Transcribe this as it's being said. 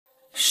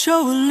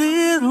show a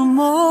little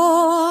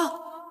more,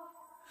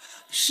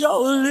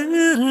 show a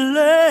little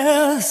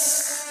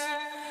less,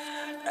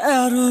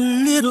 add a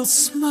little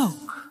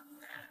smoke.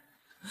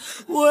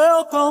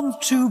 Welcome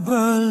to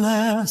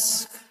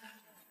burlesque.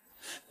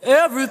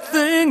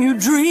 Everything you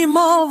dream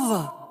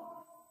of,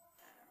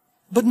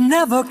 but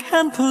never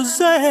can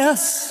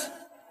possess.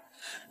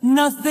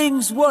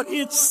 Nothing's what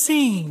it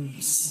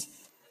seems.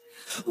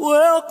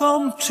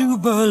 Welcome to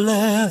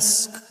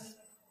burlesque.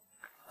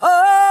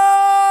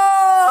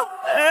 Oh,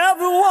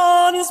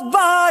 everyone is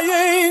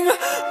buying.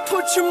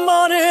 Put your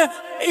money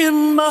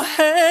in my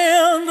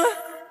hand.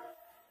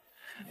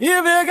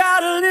 If you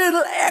got a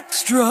little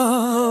extra,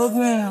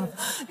 well,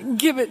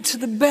 give it to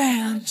the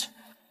band.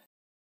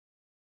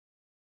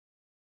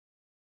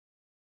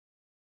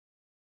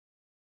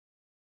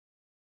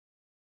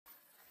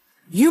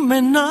 You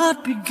may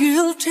not be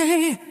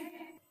guilty,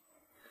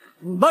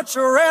 but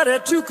you're ready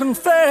to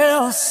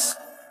confess.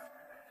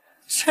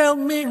 Tell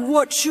me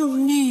what you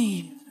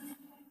need.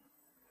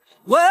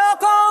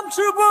 Welcome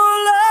to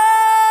burlesque.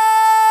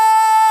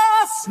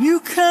 You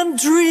can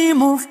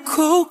dream of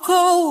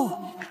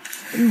Coco,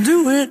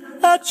 do it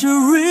at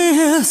your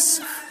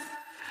risk.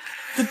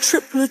 The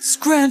triplets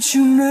grant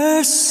you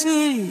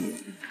mercy,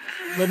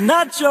 but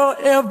not your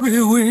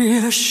every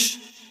wish.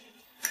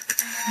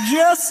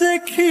 Jessie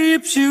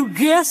keeps you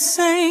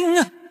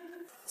guessing,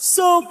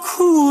 so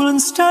cool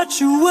and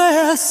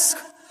statuesque.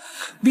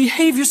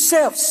 Behave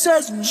yourself,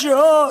 says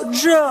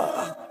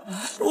Georgia.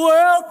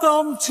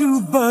 Welcome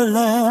to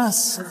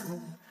burlesque.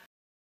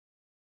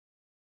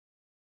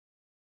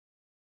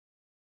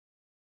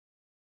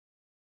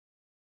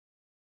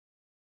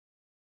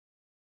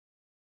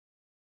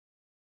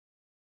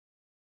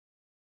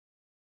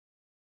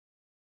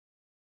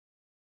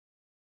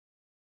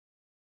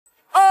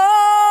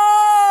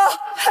 Oh,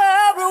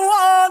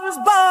 everyone is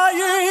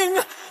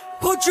buying.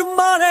 Put your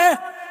money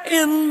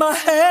in my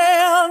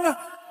hand.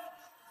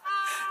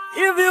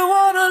 If you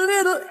want a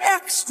little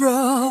extra,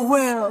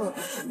 well,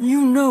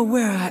 you know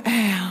where I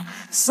am.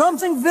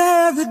 Something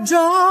very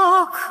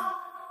dark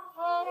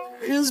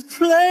is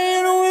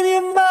playing with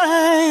your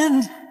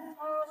mind.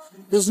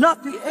 It's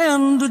not the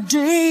end of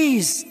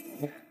days,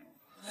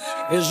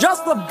 it's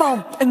just the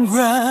bump and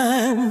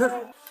grind.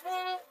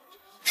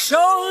 Show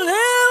a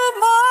little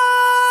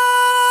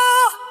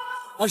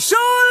more, show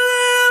a